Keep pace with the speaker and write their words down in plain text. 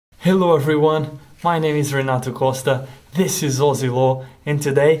Hello everyone, my name is Renato Costa, this is Aussie Law, and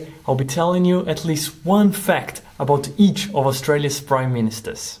today I'll be telling you at least one fact about each of Australia's Prime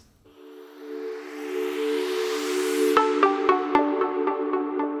Ministers.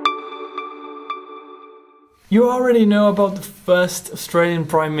 You already know about the first Australian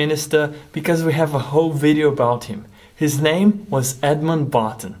Prime Minister because we have a whole video about him. His name was Edmund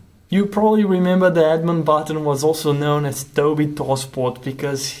Barton. You probably remember that Edmund Barton was also known as Toby Torsport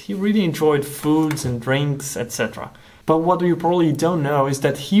because he really enjoyed foods and drinks, etc. But what you probably don't know is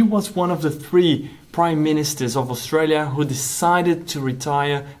that he was one of the 3 Prime Ministers of Australia who decided to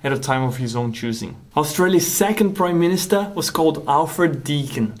retire at a time of his own choosing. Australia's second Prime Minister was called Alfred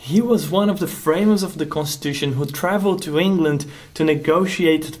Deakin. He was one of the framers of the Constitution who travelled to England to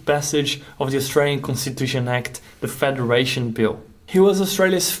negotiate the passage of the Australian Constitution Act, the Federation Bill. He was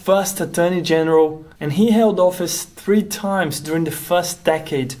Australia's first Attorney General and he held office 3 times during the first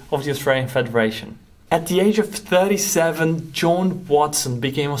decade of the Australian Federation. At the age of 37, John Watson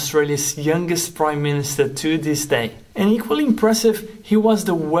became Australia's youngest Prime Minister to this day. And equally impressive, he was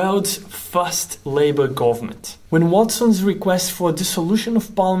the world's first Labour government. When Watson's request for a dissolution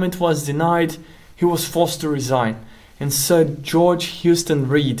of Parliament was denied, he was forced to resign, and Sir George Houston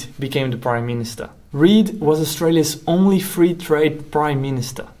Reid became the Prime Minister. Reid was Australia's only free trade Prime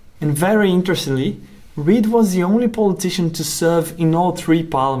Minister. And very interestingly, Reid was the only politician to serve in all 3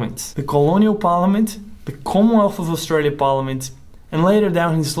 parliaments: the Colonial Parliament, the Commonwealth of Australia Parliament, and later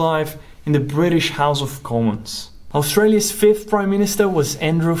down his life in the British House of Commons. Australia's 5th Prime Minister was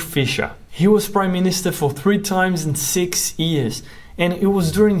Andrew Fisher. He was Prime Minister for 3 times in 6 years, and it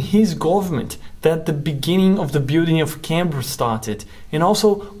was during his government that the beginning of the building of Canberra started, and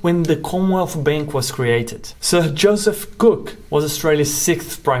also when the Commonwealth Bank was created. Sir Joseph Cook was Australia's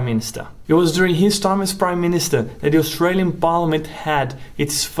 6th Prime Minister. It was during his time as Prime Minister that the Australian Parliament had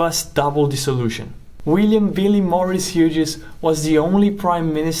its first double dissolution. William Billy Morris Hughes was the only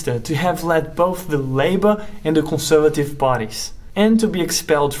Prime Minister to have led both the Labour and the Conservative parties, and to be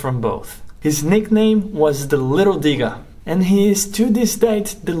expelled from both. His nickname was the Little Digger, and he is to this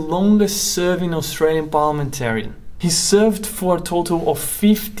date the longest serving Australian parliamentarian. He served for a total of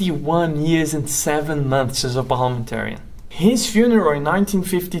 51 years and 7 months as a parliamentarian. His funeral in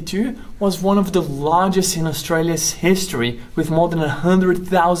 1952 was one of the largest in Australia's history, with more than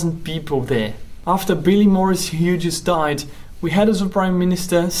 100,000 people there. After Billy Morris Hughes died, we had as a Prime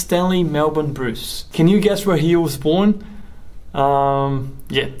Minister Stanley Melbourne Bruce. Can you guess where he was born?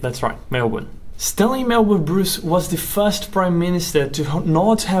 Yeah, that's right, Melbourne. Stanley Melbourne Bruce was the first Prime Minister to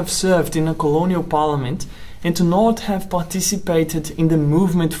not have served in a colonial parliament and to not have participated in the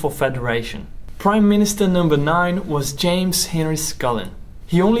movement for federation. Prime Minister number 9 was James Henry Scullin.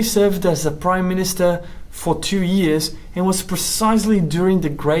 He only served as a Prime Minister for 2 years and was precisely during the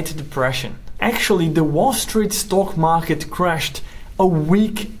Great Depression. Actually, the Wall Street stock market crashed a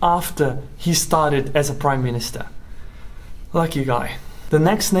week after he started as a Prime Minister. Lucky guy. The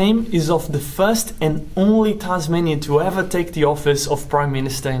next name is of the first and only Tasmanian to ever take the office of Prime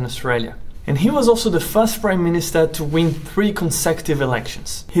Minister in Australia. And he was also the first Prime Minister to win 3 consecutive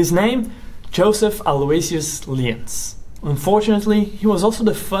elections. His name, Joseph Aloysius Lyons. Unfortunately, he was also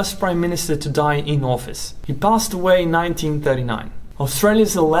the first Prime Minister to die in office. He passed away in 1939.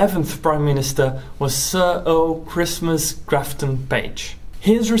 Australia's 11th Prime Minister was Sir O. Christmas Grafton Page.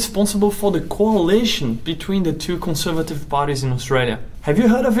 He is responsible for the coalition between the 2 conservative parties in Australia. Have you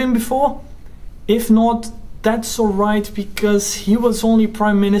heard of him before? If not, that's alright because he was only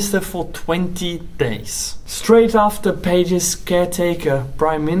Prime Minister for 20 days. Straight after Page's caretaker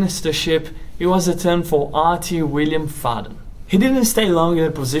Prime Ministership, it was the turn for R.T. William Fadden. He didn't stay long in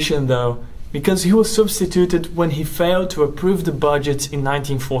the position though, because he was substituted when he failed to approve the budget in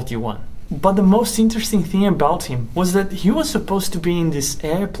 1941. But the most interesting thing about him was that he was supposed to be in this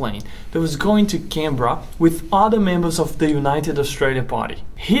airplane that was going to Canberra with other members of the United Australia Party.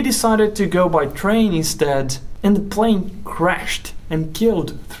 He decided to go by train instead, and the plane crashed and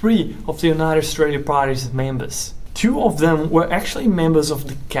killed 3 of the United Australia Party's members. 2 of them were actually members of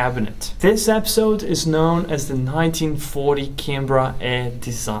the cabinet. This episode is known as the 1940 Canberra air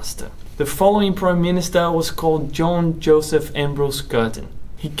disaster. The following Prime Minister was called John Joseph Ambrose Curtin.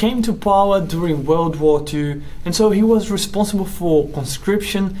 He came to power during World War II, and so he was responsible for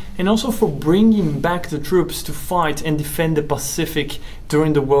conscription and also for bringing back the troops to fight and defend the Pacific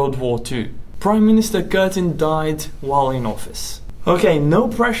during the World War II. Prime Minister Curtin died while in office. Okay, no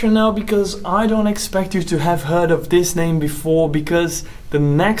pressure now because I don't expect you to have heard of this name before, because the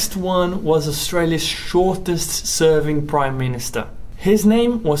next one was Australia's shortest serving Prime Minister. His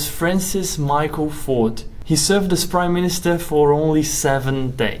name was Francis Michael Ford. He served as Prime Minister for only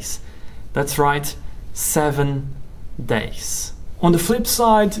 7 days. That's right, 7 days. On the flip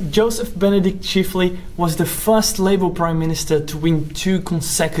side, Joseph Benedict Chifley was the first Labour Prime Minister to win 2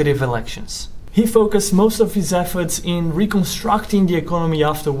 consecutive elections. He focused most of his efforts in reconstructing the economy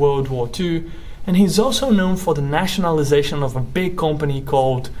after World War II, and he's also known for the nationalisation of a big company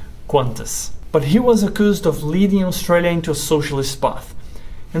called Qantas. But he was accused of leading Australia into a socialist path.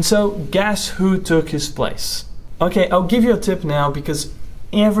 And so, guess who took his place? Okay, I'll give you a tip now, because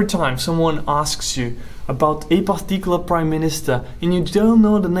every time someone asks you about a particular Prime Minister and you don't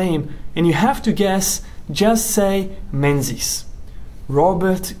know the name and you have to guess, just say Menzies.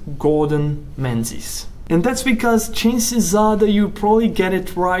 Robert Gordon Menzies. And that's because chances are that you probably get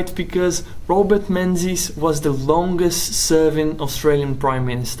it right, because Robert Menzies was the longest serving Australian Prime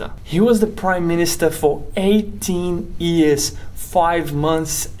Minister. He was the Prime Minister for 18 years, 5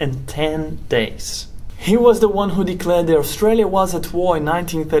 months and 10 days. He was the one who declared that Australia was at war in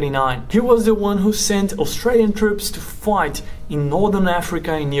 1939. He was the one who sent Australian troops to fight in Northern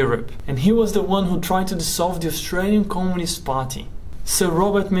Africa and Europe. And he was the one who tried to dissolve the Australian Communist Party. Sir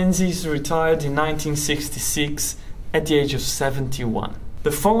Robert Menzies retired in 1966 at the age of 71.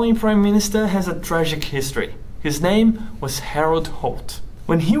 The following Prime Minister has a tragic history. His name was Harold Holt.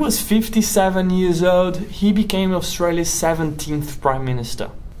 When he was 57 years old, he became Australia's 17th Prime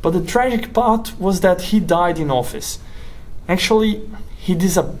Minister. But the tragic part was that he died in office. Actually, he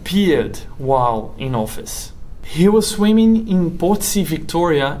disappeared while in office. He was swimming in Portsea,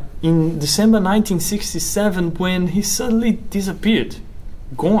 Victoria in December 1967 when he suddenly disappeared.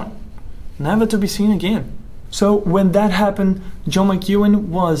 Gone. Never to be seen again. So when that happened, John McEwen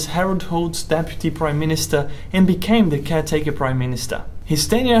was Harold Holt's Deputy Prime Minister and became the caretaker Prime Minister. His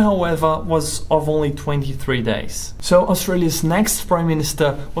tenure, however, was of only 23 days. So Australia's next Prime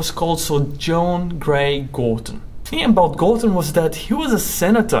Minister was called Sir John Grey Gorton. The thing about Gorton was that he was a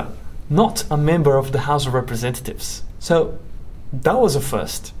senator, not a member of the House of Representatives. So that was a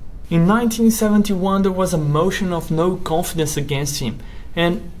first. In 1971 there was a motion of no confidence against him,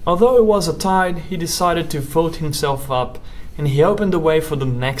 and although it was a tie, he decided to vote himself up, and he opened the way for the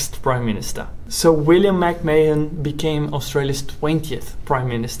next Prime Minister. So William McMahon became Australia's 20th Prime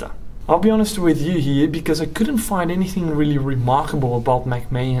Minister. I'll be honest with you here, because I couldn't find anything really remarkable about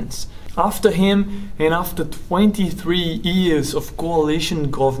McMahon's. After him, and after 23 years of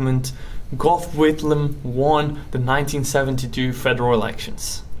coalition government, Gough Whitlam won the 1972 federal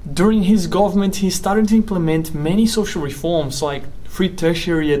elections. During his government, he started to implement many social reforms like free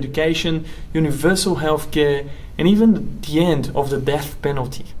tertiary education, universal healthcare, and even the end of the death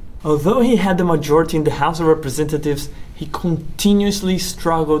penalty. Although he had the majority in the House of Representatives, he continuously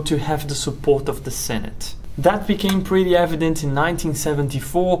struggled to have the support of the Senate. That became pretty evident in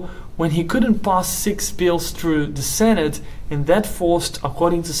 1974 when he couldn't pass 6 bills through the Senate, and that forced,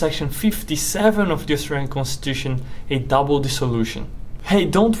 according to section 57 of the Australian Constitution, a double dissolution. Hey,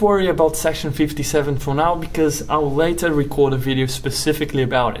 don't worry about section 57 for now, because I'll later record a video specifically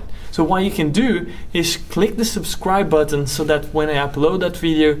about it. So what you can do is click the subscribe button so that when I upload that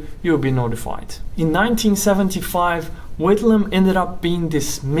video, you'll be notified. In 1975, Whitlam ended up being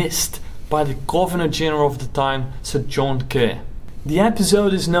dismissed by the Governor General of the time, Sir John Kerr. The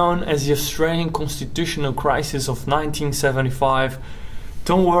episode is known as the Australian Constitutional Crisis of 1975.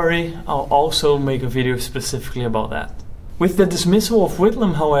 Don't worry, I'll also make a video specifically about that. With the dismissal of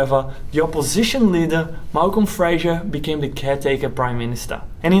Whitlam, however, the opposition leader, Malcolm Fraser, became the caretaker Prime Minister.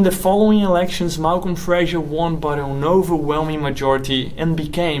 And in the following elections, Malcolm Fraser won by an overwhelming majority and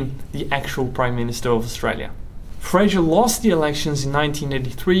became the actual Prime Minister of Australia. Fraser lost the elections in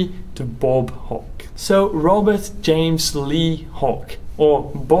 1983 to Bob Hawke. So Robert James Lee Hawke,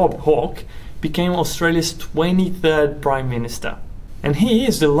 or Bob Hawke, became Australia's 23rd Prime Minister. And he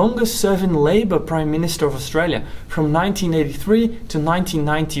is the longest serving Labour Prime Minister of Australia from 1983 to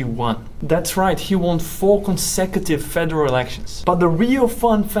 1991. That's right, he won 4 consecutive federal elections. But the real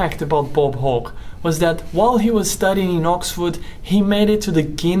fun fact about Bob Hawke was that while he was studying in Oxford, he made it to the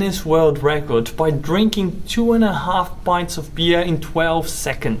Guinness World Record by drinking 2.5 pints of beer in 12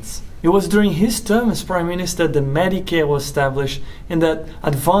 seconds. It was during his term as Prime Minister that Medicare was established and that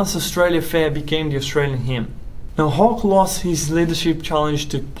Advance Australia Fair became the Australian hymn. Now, Hawke lost his leadership challenge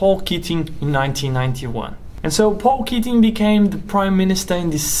to Paul Keating in 1991. And so Paul Keating became the Prime Minister in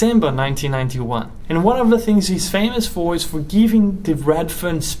December 1991. And one of the things he's famous for is for giving the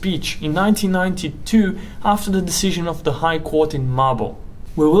Redfern speech in 1992 after the decision of the High Court in Marble.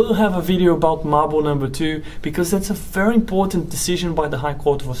 We will have a video about Marble number 2 because that's a very important decision by the High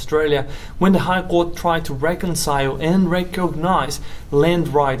Court of Australia when the High Court tried to reconcile and recognise land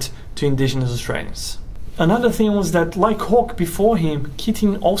rights to Indigenous Australians. Another thing was that, like Hawke before him,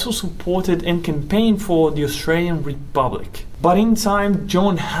 Keating also supported and campaigned for the Australian Republic. But in time,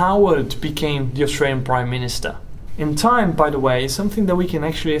 John Howard became the Australian Prime Minister. In time, by the way, is something that we can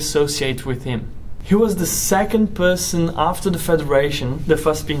actually associate with him. He was the second person after the Federation, the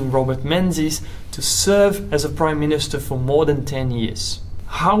first being Robert Menzies, to serve as a Prime Minister for more than 10 years.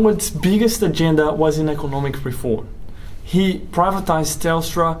 Howard's biggest agenda was in economic reform. He privatized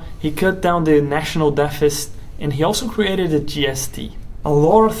Telstra, he cut down the national deficit, and he also created a GST. A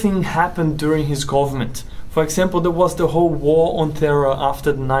lot of things happened during his government. For example, there was the whole war on terror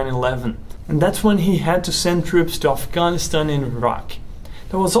after 9/11, and that's when he had to send troops to Afghanistan and Iraq.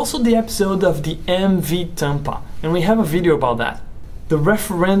 There was also the episode of the MV Tampa, and we have a video about that. The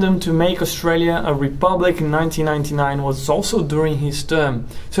referendum to make Australia a republic in 1999 was also during his term,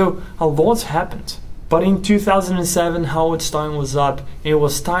 so a lot happened. But in 2007, Howard's time was up, and it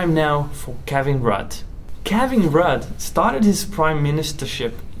was time now for Kevin Rudd. Kevin Rudd started his prime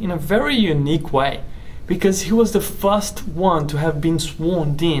ministership in a very unique way, because he was the first one to have been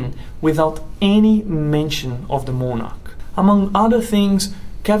sworn in without any mention of the monarch. Among other things,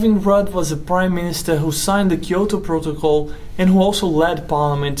 Kevin Rudd was a prime minister who signed the Kyoto Protocol and who also led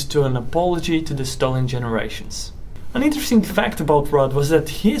Parliament to an apology to the stolen generations. An interesting fact about Rudd was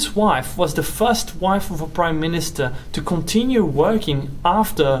that his wife was the first wife of a prime minister to continue working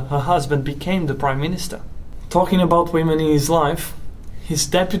after her husband became the prime minister. Talking about women in his life, his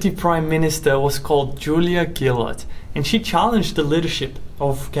deputy prime minister was called Julia Gillard, and she challenged the leadership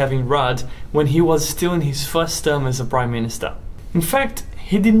of Kevin Rudd when he was still in his first term as a prime minister. In fact,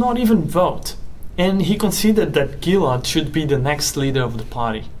 he did not even vote, and he considered that Gillard should be the next leader of the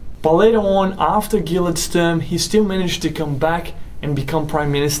party. But later on, after Gillard's term, he still managed to come back and become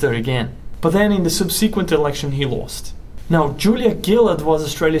Prime Minister again. But then in the subsequent election he lost. Now, Julia Gillard was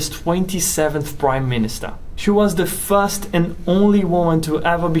Australia's 27th Prime Minister. She was the first and only woman to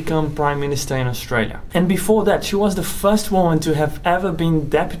ever become Prime Minister in Australia. And before that, she was the first woman to have ever been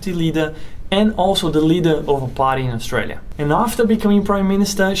Deputy Leader and also the leader of a party in Australia. And after becoming Prime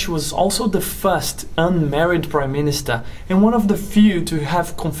Minister, she was also the first unmarried Prime Minister and one of the few to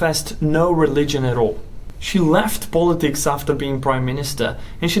have confessed no religion at all. She left politics after being Prime Minister,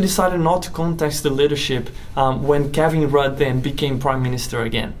 and she decided not to contest the leadership when Kevin Rudd then became Prime Minister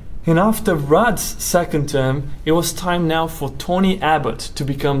again. And after Rudd's second term, it was time now for Tony Abbott to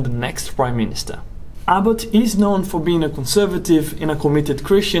become the next Prime Minister. Abbott is known for being a conservative and a committed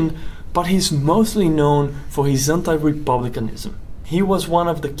Christian, but he's mostly known for his anti-republicanism. He was one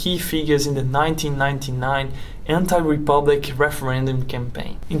of the key figures in the 1999 anti-republic referendum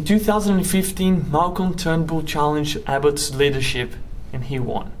campaign. In 2015, Malcolm Turnbull challenged Abbott's leadership and he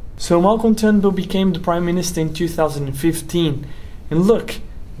won. So Malcolm Turnbull became the Prime Minister in 2015. And look,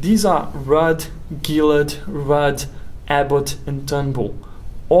 these are Rudd, Gillard, Rudd, Abbott and Turnbull.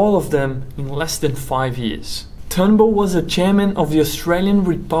 All of them in less than 5 years. Turnbull was a chairman of the Australian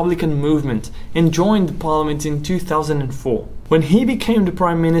Republican movement and joined the Parliament in 2004. When he became the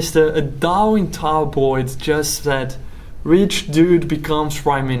Prime Minister, a Darwin tabloid just said, "Rich dude becomes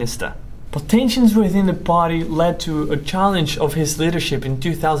Prime Minister." But tensions within the party led to a challenge of his leadership in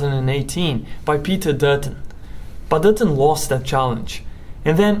 2018 by Peter Dutton. But Dutton lost that challenge.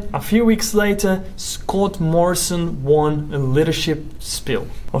 And then, a few weeks later, Scott Morrison won a leadership spill.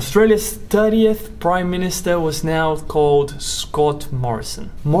 Australia's 30th Prime Minister was now called Scott Morrison.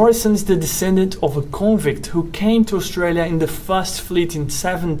 Morrison is the descendant of a convict who came to Australia in the First Fleet in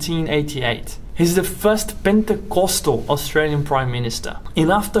 1788. He's the first Pentecostal Australian Prime Minister.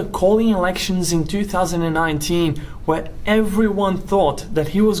 And after calling elections in 2019, where everyone thought that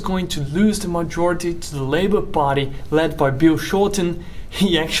he was going to lose the majority to the Labour Party led by Bill Shorten,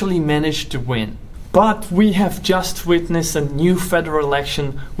 he actually managed to win. But we have just witnessed a new federal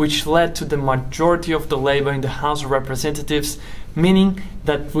election which led to the majority of the Labour in the House of Representatives, meaning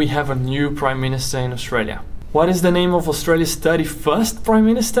that we have a new Prime Minister in Australia. What is the name of Australia's 31st Prime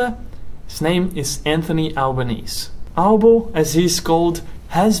Minister? His name is Anthony Albanese. Albo, as he is called,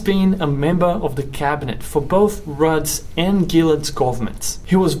 has been a member of the cabinet for both Rudd's and Gillard's governments.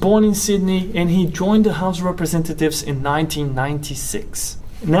 He was born in Sydney and he joined the House of Representatives in 1996.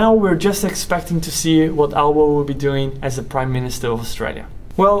 Now we're just expecting to see what Albo will be doing as the Prime Minister of Australia.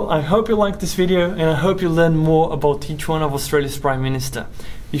 Well, I hope you liked this video and I hope you learn more about each one of Australia's Prime Minister.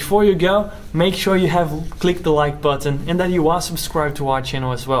 Before you go, make sure you have clicked the like button and that you are subscribed to our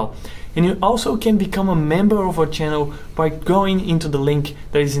channel as well. And you also can become a member of our channel by going into the link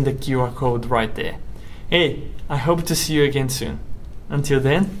that is in the QR code right there. Hey, I hope to see you again soon. Until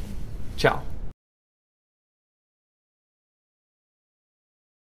then, ciao.